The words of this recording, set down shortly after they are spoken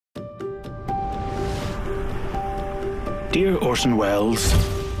Dear Orson Welles,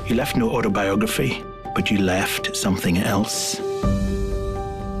 you left no autobiography, but you left something else.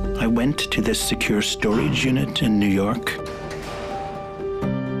 I went to this secure storage unit in New York,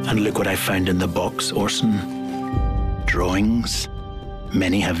 and look what I found in the box, Orson. Drawings.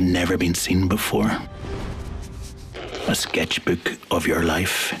 Many have never been seen before. A sketchbook of your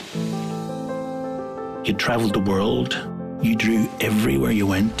life. You traveled the world. You drew everywhere you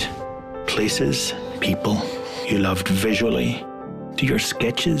went. Places, people you loved visually. Do your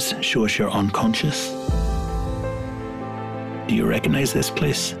sketches show us your unconscious? Do you recognize this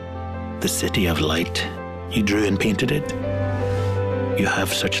place? The city of light. You drew and painted it. You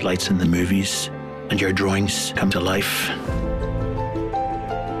have such lights in the movies, and your drawings come to life.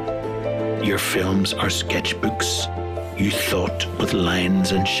 Your films are sketchbooks. You thought with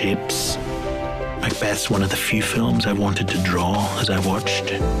lines and shapes. Macbeth's one of the few films I wanted to draw as I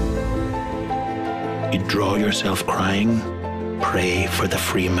watched. You draw yourself crying, pray for the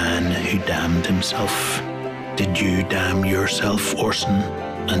free man who damned himself. Did you damn yourself, Orson?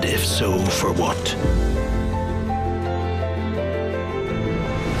 And if so, for what?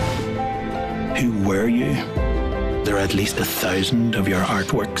 Who were you? There are at least 1,000 of your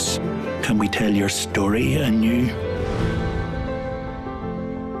artworks. Can we tell your story anew?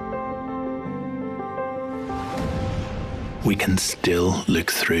 We can still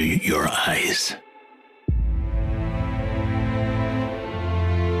look through your eyes.